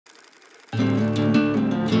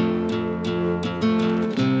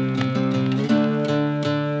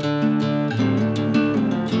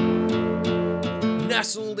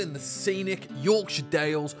in the scenic Yorkshire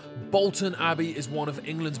Dales, Bolton Abbey is one of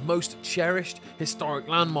England's most cherished historic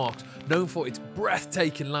landmarks, known for its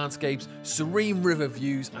breathtaking landscapes, serene river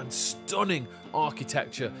views and stunning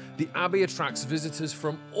architecture. The Abbey attracts visitors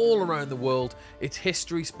from all around the world. Its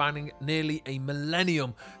history, spanning nearly a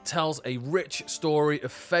millennium, tells a rich story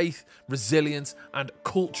of faith, resilience and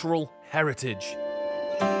cultural heritage.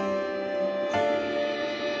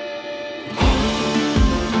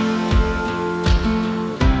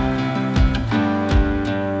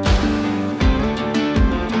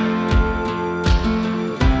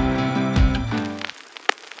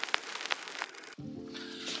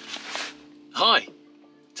 Hi,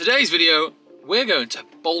 today's video we're going to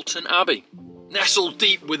Bolton Abbey, nestled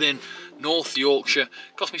deep within North Yorkshire.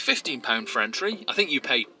 Cost me £15 for entry. I think you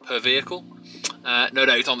pay per vehicle, no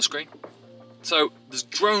doubt on the screen. So the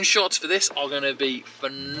drone shots for this are going to be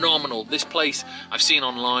phenomenal. This place I've seen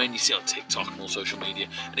online, you see on TikTok and all social media,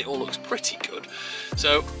 and it all looks pretty good.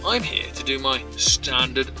 So I'm here to do my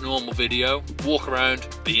standard normal video, walk around,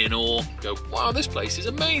 be in awe, go, wow, this place is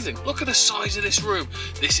amazing. Look at the size of this room.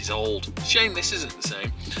 This is old. Shame this isn't the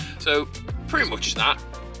same. So pretty much that,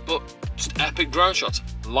 but just epic drone shots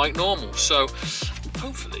like normal. So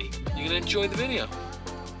hopefully you're going to enjoy the video.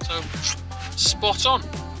 So spot on.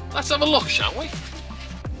 Let's have a look, shall we?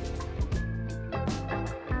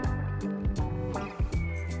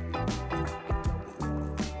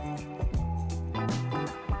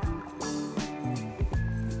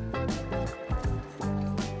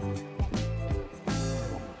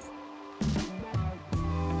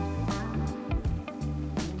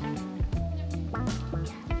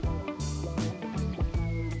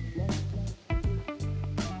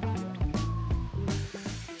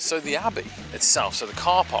 So the Abbey itself, so the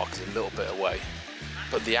car park is a little bit away,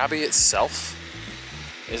 but the Abbey itself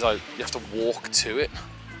is like, you have to walk to it,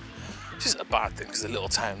 which isn't a bad thing because the little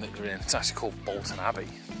town that you're in, it's actually called Bolton Abbey,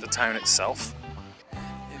 the town itself.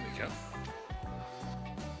 Here we go.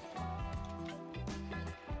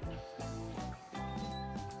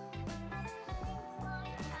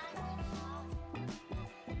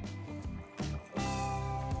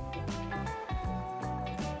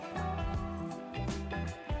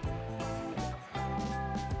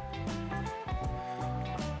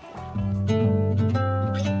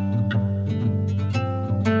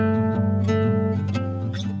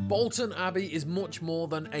 Bolton Abbey is much more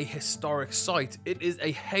than a historic site. It is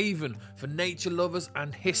a haven for nature lovers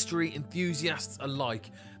and history enthusiasts alike.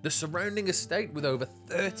 The surrounding estate, with over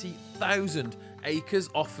 30,000 acres,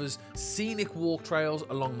 offers scenic walk trails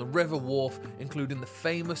along the River Wharfe, including the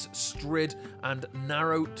famous Strid and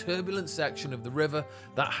narrow, turbulent section of the river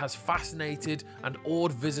that has fascinated and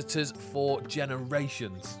awed visitors for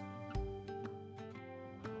generations.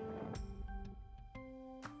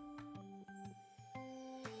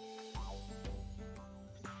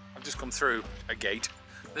 Just come through a gate.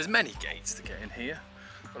 There's many gates to get in here,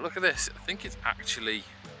 but look at this. I think it's actually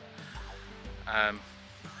a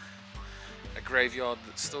graveyard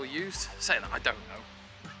that's still used. Saying that, I don't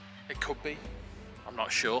know. It could be. I'm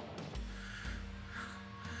not sure.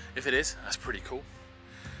 If it is, that's pretty cool.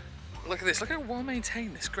 Look at this. Look how well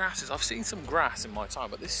maintained this grass is. I've seen some grass in my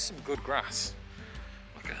time, but this is some good grass.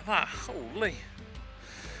 Look at that. Holy.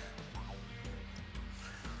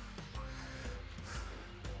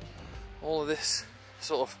 All of this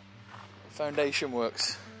sort of foundation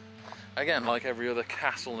works. Again, like every other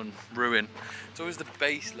castle and ruin, it's always the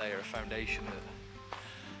base layer of foundation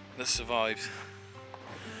that survives.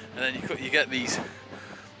 And then you get these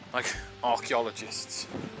like archaeologists.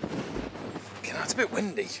 Okay, that's a bit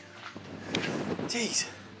windy. Jeez.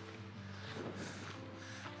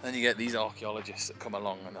 Then you get these archaeologists that come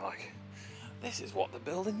along and they're like, this is what the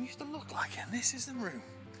building used to look like and this is the room.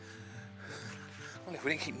 Well, if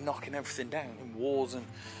we didn't keep knocking everything down in wars and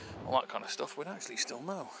all that kind of stuff, we'd actually still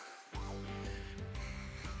know.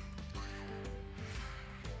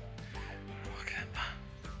 Look at that.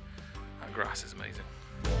 That grass is amazing.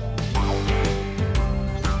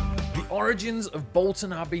 The origins of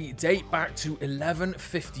Bolton Abbey date back to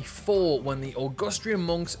 1154, when the Augustinian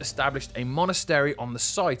monks established a monastery on the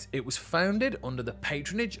site. It was founded under the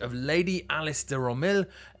patronage of Lady Alice de Romilly,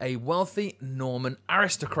 a wealthy Norman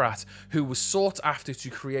aristocrat who was sought after to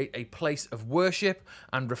create a place of worship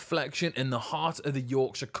and reflection in the heart of the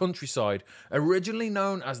Yorkshire countryside. Originally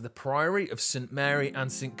known as the Priory of St Mary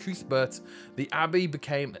and St Cuthbert, the abbey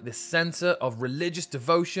became the centre of religious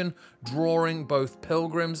devotion, drawing both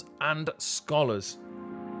pilgrims and scholars.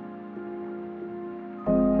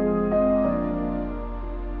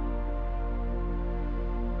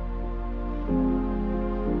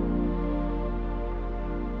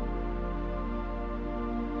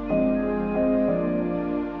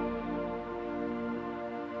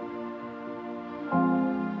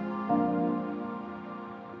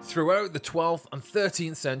 Throughout the 12th and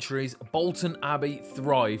 13th centuries, Bolton Abbey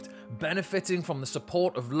thrived, benefiting from the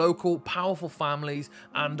support of local powerful families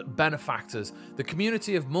and benefactors. The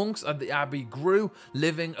community of monks at the abbey grew,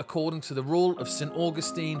 living according to the rule of St.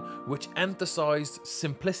 Augustine, which emphasized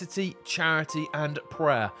simplicity, charity, and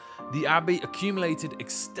prayer. The abbey accumulated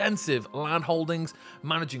extensive landholdings,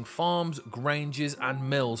 managing farms, granges, and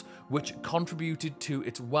mills, which contributed to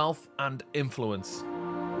its wealth and influence.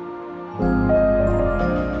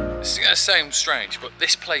 This is going to sound strange, but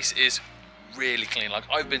this place is really clean. Like,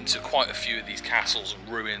 I've been to quite a few of these castles and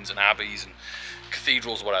ruins and abbeys and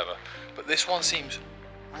cathedrals, whatever, but this one seems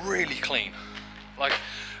really clean. Like,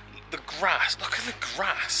 the grass, look at the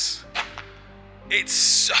grass. It's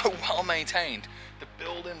so well maintained. The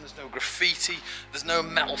building, there's no graffiti, there's no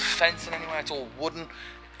metal fencing anywhere, it's all wooden.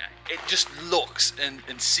 It just looks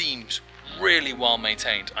and seems really well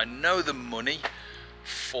maintained. I know the money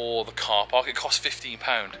for the car park, it costs £15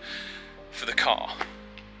 for the car,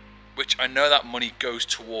 which I know that money goes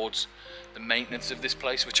towards the maintenance of this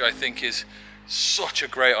place, which I think is such a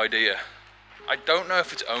great idea. I don't know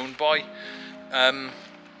if it's owned by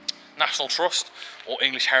National Trust or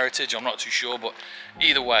English Heritage, I'm not too sure, but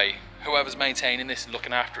either way, whoever's maintaining this and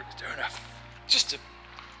looking after it is doing just a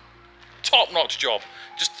top-notch job.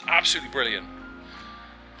 Just absolutely brilliant.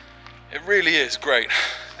 It really is great.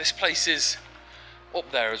 This place is up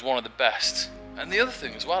there as one of the best. And the other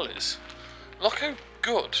thing as well is, look how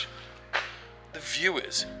good the view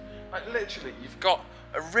is. Like, literally, you've got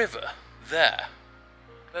a river there,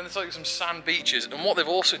 then there's like some sand beaches, and what they've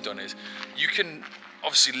also done is you can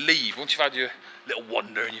obviously leave once you've had your little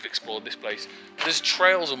wander and you've explored this place. There's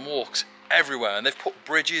trails and walks everywhere, and they've put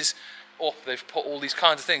bridges up, they've put all these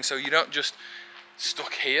kinds of things, so you don't just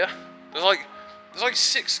stuck here. There's like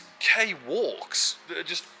 6k walks that are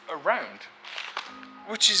just around,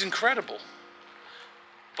 which is incredible.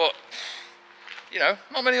 But you know,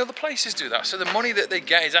 not many other places do that, so the money that they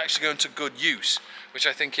get is actually going to good use, which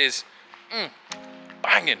I think is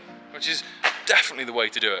banging, which is definitely the way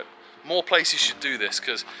to do it. More places should do this,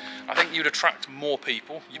 because I think you'd attract more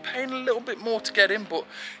people. You're paying a little bit more to get in, but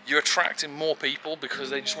you're attracting more people because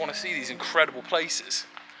they just want to see these incredible places.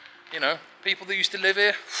 You know, people that used to live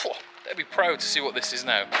here, they'd be proud to see what this is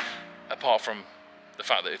now, apart from the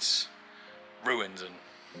fact that it's ruins and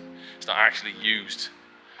it's not actually used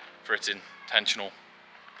for its intentional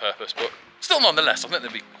purpose, but still nonetheless, I think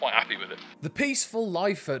they'd be quite happy with it. The peaceful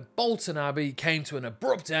life at Bolton Abbey came to an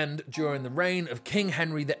abrupt end during the reign of King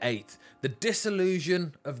Henry VIII. The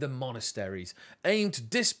dissolution of the monasteries aimed to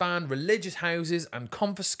disband religious houses and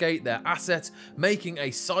confiscate their assets, making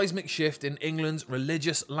a seismic shift in England's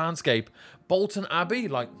religious landscape. Bolton Abbey,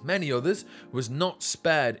 like many others, was not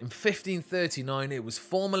spared. In 1539, it was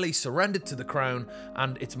formally surrendered to the crown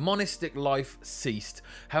and its monastic life ceased.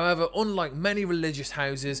 However, unlike many religious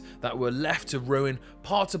houses that were left to ruin,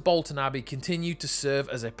 parts of Bolton Abbey continued to serve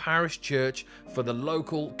as a parish church for the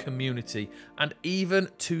local community, and even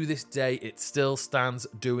to this day it still stands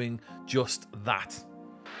doing just that.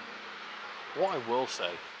 What I will say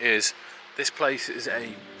is this place is a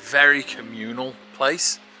very communal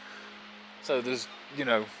place. So there's, you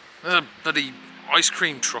know, there's a bloody ice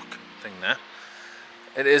cream truck thing there.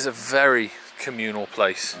 It is a very communal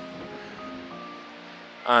place,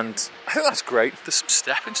 and I think that's great. There's some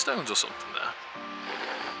stepping stones or something there.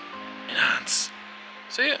 Enhance.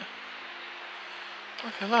 See it?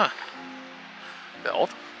 Look at that. Bit odd.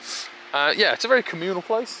 Yeah, it's a very communal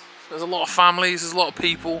place. There's a lot of families, there's a lot of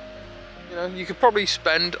people. You know, you could probably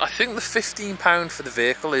spend, I think the £15 for the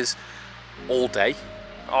vehicle is all day.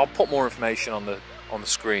 I'll put more information on the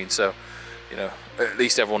screen, so you know, at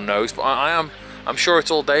least everyone knows. But I'm sure it's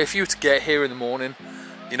all day. If you were to get here in the morning,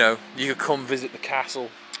 you know, you could come visit the castle.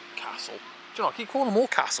 Do you know, I keep calling them all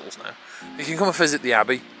castles now. You can come and visit the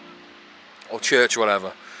abbey or church or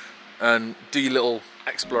whatever, and do your little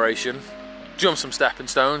exploration. Jump some stepping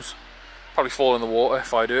stones. Probably fall in the water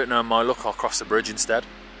if I do it. Now my luck, I'll cross the bridge instead.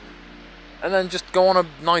 And then just go on a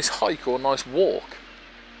nice hike or a nice walk.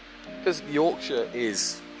 Because Yorkshire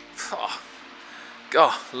is,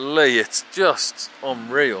 golly, it's just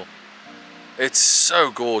unreal. It's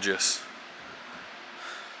so gorgeous.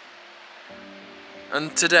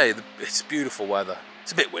 And today, it's beautiful weather.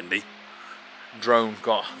 It's a bit windy. Drone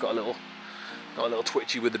got a little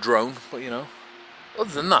twitchy with the drone, but you know,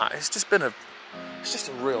 other than that, it's just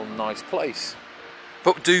a real nice place.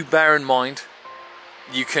 But do bear in mind,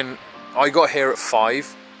 I got here at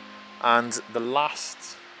 5, and the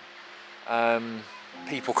last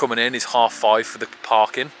people coming in is 5:30 for the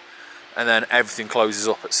parking, and then everything closes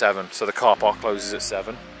up at 7, so the car park closes at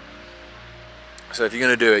 7. So if you're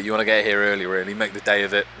going to do it, you want to get here early, really, make the day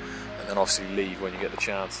of it, and then obviously leave when you get the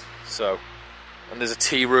chance. So, and there's a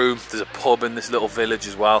tea room, there's a pub in this little village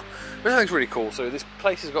as well, which I think is really cool. So this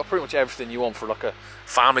place has got pretty much everything you want for like a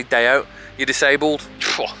family day out. You're disabled,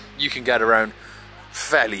 you can get around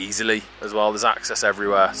fairly easily as well. There's access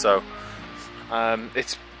everywhere, so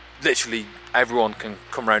it's literally everyone can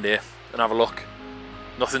come around here and have a look.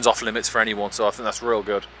 Nothing's off limits for anyone, so I think that's real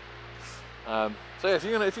good. So yeah, if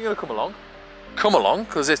you're gonna come along,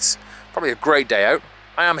 because it's probably a great day out.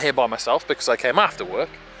 I am here by myself because I came after work,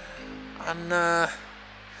 and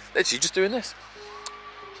literally just doing this.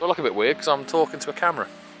 So I look a bit weird because I'm talking to a camera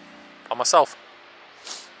by myself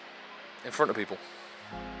in front of people.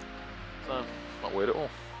 So not weird at all.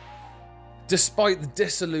 Despite the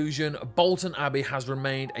dissolution, Bolton Abbey has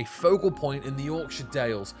remained a focal point in the Yorkshire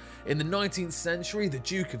Dales. In the 19th century, the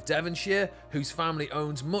Duke of Devonshire, whose family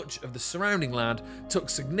owns much of the surrounding land, took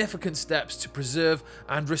significant steps to preserve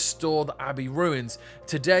and restore the Abbey ruins.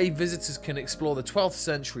 Today, visitors can explore the 12th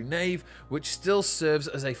century nave, which still serves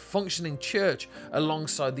as a functioning church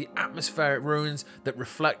alongside the atmospheric ruins that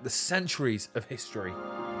reflect the centuries of history.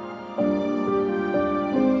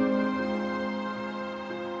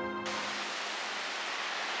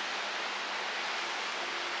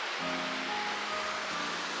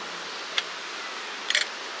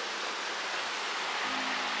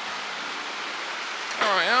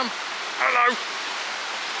 Hello.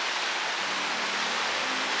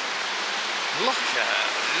 Look at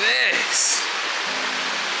this.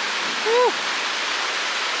 Woo.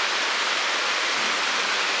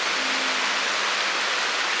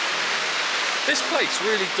 This place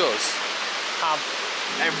really does have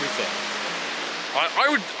everything.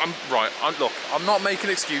 Look, I'm not making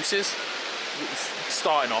excuses.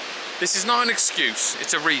 Starting off, this is not an excuse,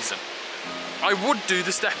 it's a reason. I would do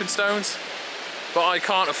the stepping stones, but I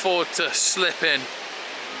can't afford to slip in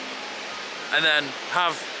and then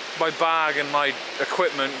have my bag and my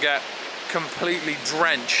equipment get completely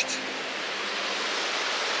drenched.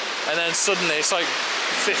 And then suddenly it's like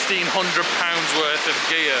 £1,500 worth of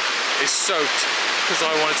gear is soaked because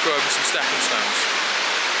I wanted to go over some stepping stones.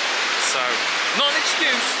 So, not an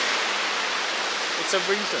excuse, it's a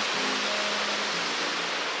reason.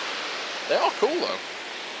 They are cool though.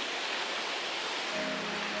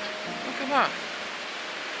 Look at that.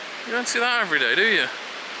 You don't see that every day, do you?